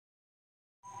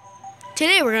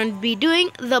Today we're going to be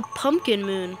doing the pumpkin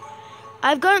moon.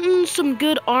 I've gotten some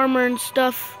good armor and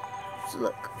stuff. So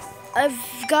look, I've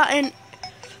gotten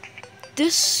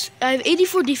this. I have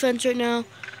 84 defense right now.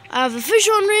 I have the fish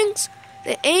on rings,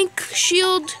 the Ankh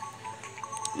shield,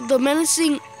 the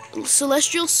menacing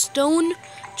celestial stone,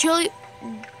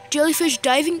 jellyfish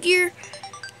diving gear,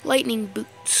 lightning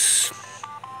boots.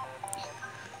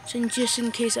 So just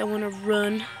in case I want to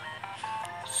run.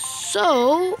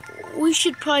 So we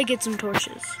should probably get some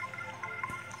torches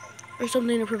or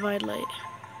something to provide light.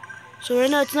 So right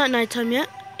now it's not nighttime yet,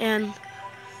 and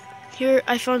here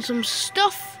I found some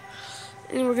stuff,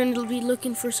 and we're going to be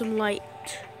looking for some light.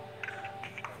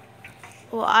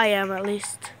 Well, I am at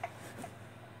least.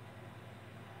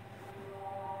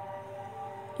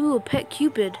 Ooh, a pet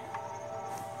Cupid.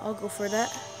 I'll go for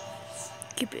that.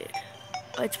 Cupid.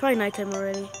 Oh, it's probably nighttime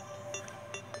already.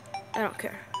 I don't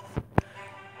care.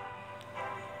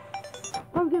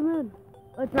 Pumpkin moon.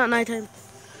 Oh, it's not nighttime.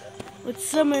 Let's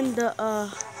summon the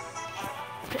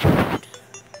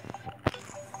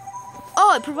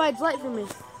Oh, it provides light for me.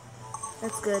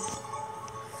 That's good.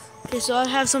 Okay, so I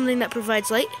have something that provides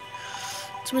light.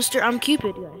 It's Mr. I'm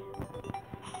Cupid guy.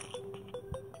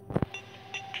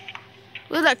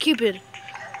 Look at that Cupid.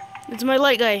 It's my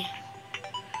light guy.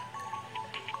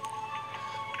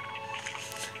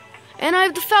 And I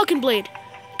have the Falcon Blade.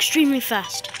 Extremely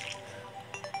fast.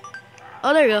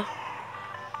 Oh, there you go.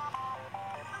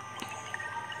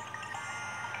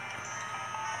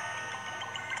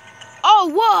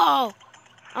 Oh, whoa!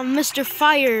 I'm Mr.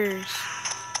 Fires.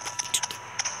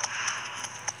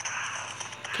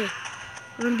 Okay.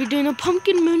 We're gonna be doing a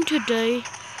pumpkin moon today.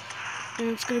 And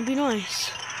it's gonna be nice.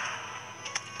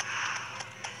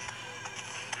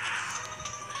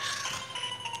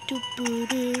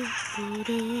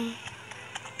 Do-boo-doo-boo-doo.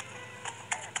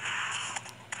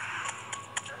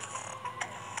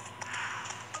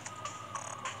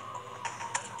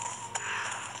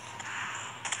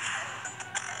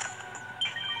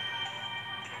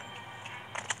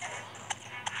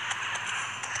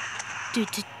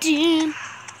 Do-do-do.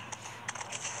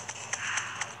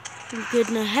 I'm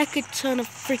getting a heck of a ton of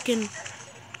freaking,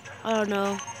 I don't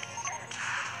know,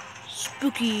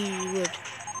 spooky wood.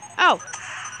 Ow!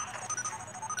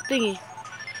 Thingy.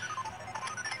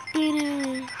 What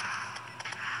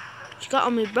you got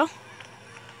on me, bro?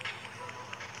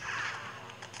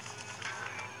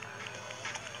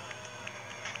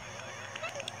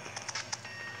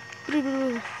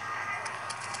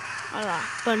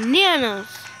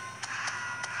 Bananas!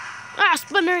 Ah,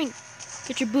 splintering!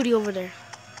 Get your booty over there.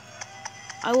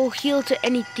 I will heal to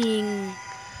anything.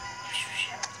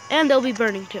 And they'll be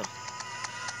burning too.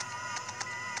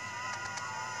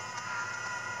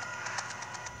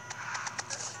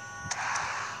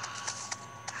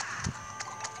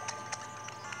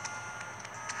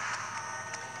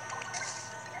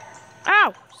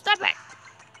 Ow! Stop it!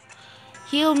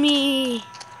 Heal me!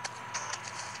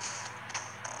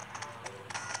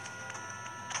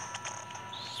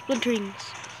 Splinterings.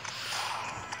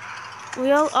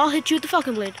 Well, I'll hit you with the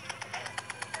Falcon Blade.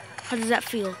 How does that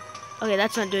feel? Okay,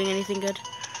 that's not doing anything good.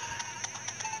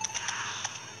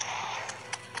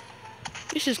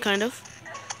 This is kind of.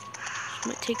 This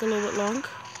might take a little bit long.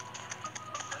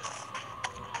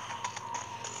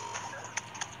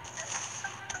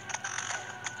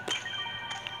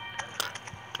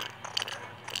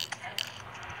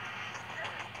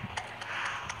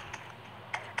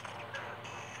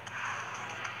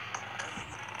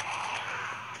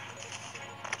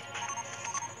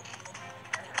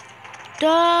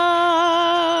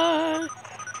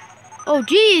 Oh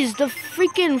geez, the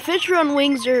freaking fish run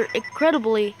wings are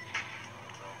incredibly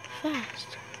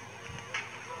fast.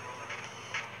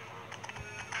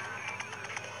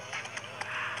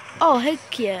 Oh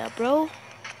heck yeah, bro.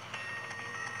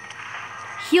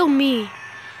 Heal me.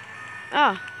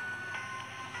 Ah.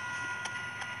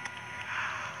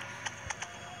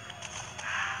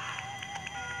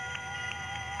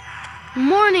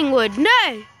 Morning wood,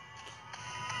 nay!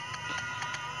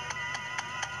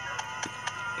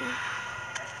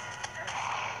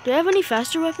 Do I have any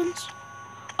faster weapons?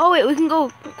 Oh wait, we can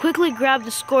go quickly grab the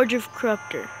Scourge of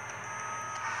Corruptor.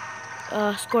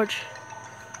 Scourge.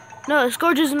 No, the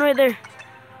Scourge isn't right there.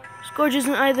 Scourge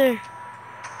isn't either.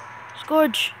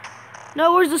 Scourge.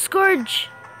 No, where's the Scourge?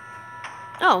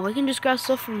 Oh, we can just grab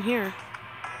stuff from here.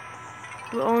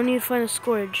 We only need to find a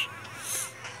Scourge.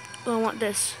 Oh, I want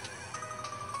this.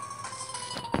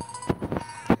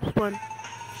 This one.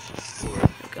 There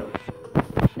we go.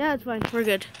 Nah, it's fine. We're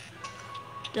good.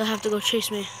 They'll have to go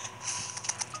chase me.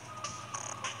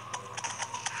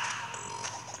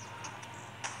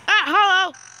 Ah,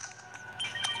 hello!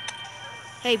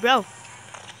 Hey, bro.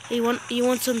 You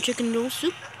want some chicken noodle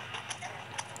soup?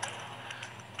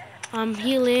 I'm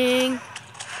healing.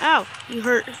 Ow, you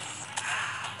hurt.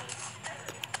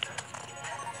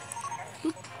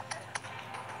 Oop.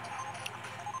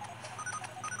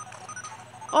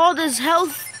 All this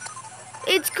health.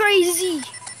 It's crazy.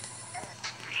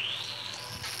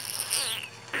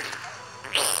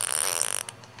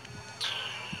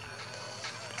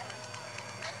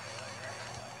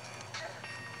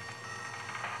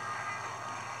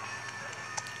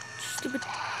 Stupid.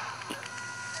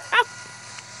 Ow.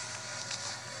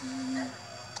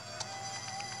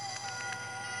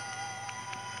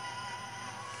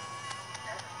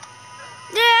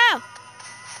 Yeah.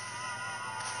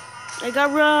 I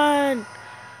got run.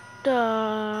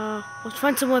 Let's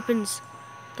find some weapons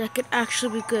that could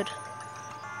actually be good.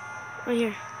 Right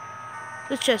here.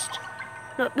 This chest.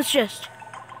 No, this chest.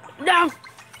 No.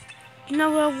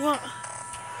 No, what?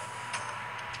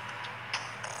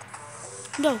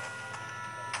 No.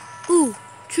 Ooh,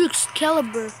 true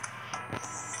Excalibur.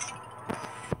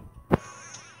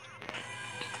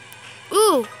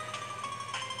 Ooh,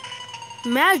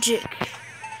 magic.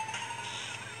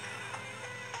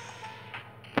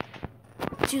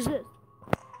 Let's use this.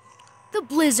 The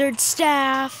Blizzard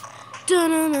Staff.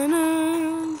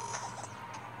 Dun-dun-dun-dun.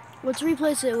 Let's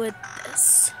replace it with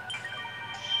this.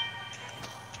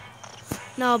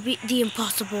 Now beat the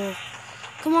impossible.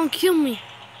 Come on, kill me.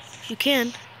 If you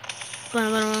can.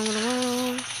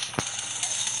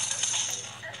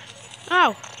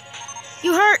 Ow!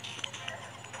 You hurt!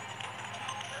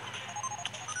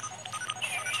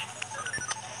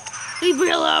 Leave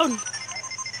me alone!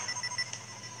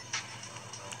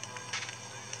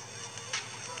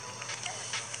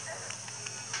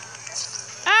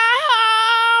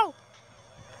 Ow!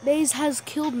 Maze has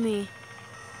killed me.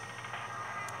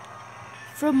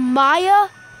 From Maya?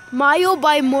 Mayo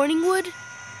by Morningwood?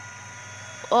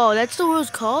 Oh, that's the word it's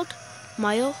called?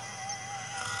 Mayo?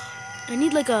 I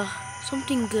need like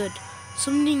something good.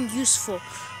 Something useful.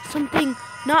 Something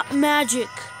not magic.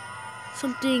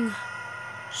 Something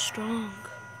strong.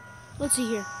 Let's see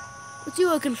here. Let's see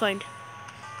what I can find.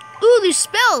 Ooh, these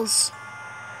spells!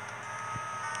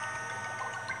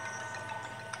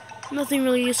 Nothing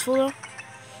really useful though.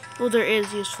 Well, there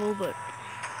is useful, but...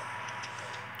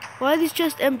 Why are these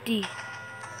chests empty?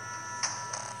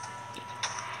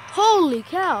 Holy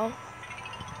cow!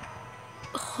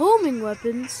 Homing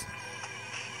weapons?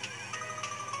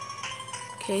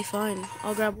 Okay, fine.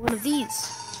 I'll grab one of these.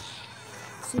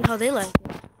 See how they like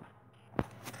it.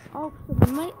 I'll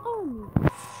summon my own.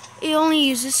 It only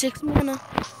uses 6 mana.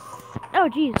 Oh,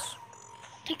 jeez.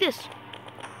 Take this.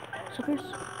 Suckers.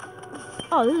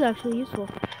 Oh, this is actually useful.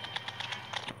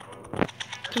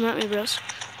 Come at me, bros.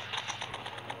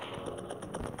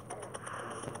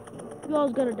 You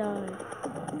all's gonna die.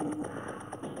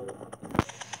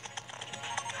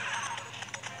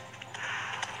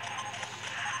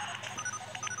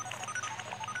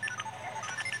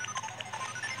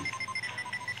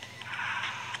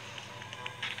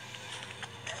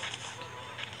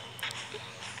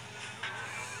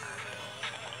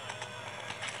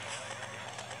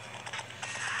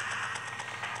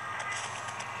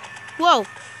 Whoa!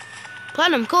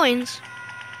 Platinum coins?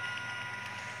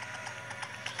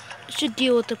 Should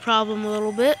deal with the problem a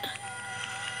little bit.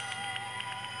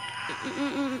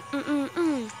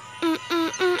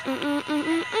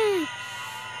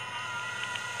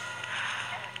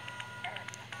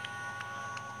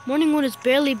 Morningwood has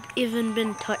barely even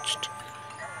been touched.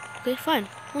 Okay, fine.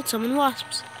 Let's summon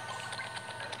wasps.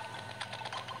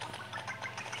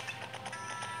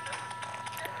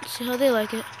 Let's see how they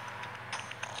like it.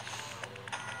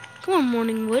 Come on,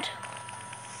 Morningwood.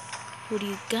 What do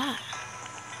you got?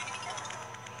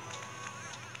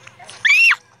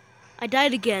 I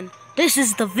died again. This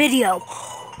is the video.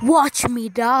 Watch me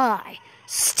die.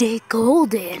 Stay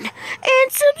golden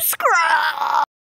and subscribe.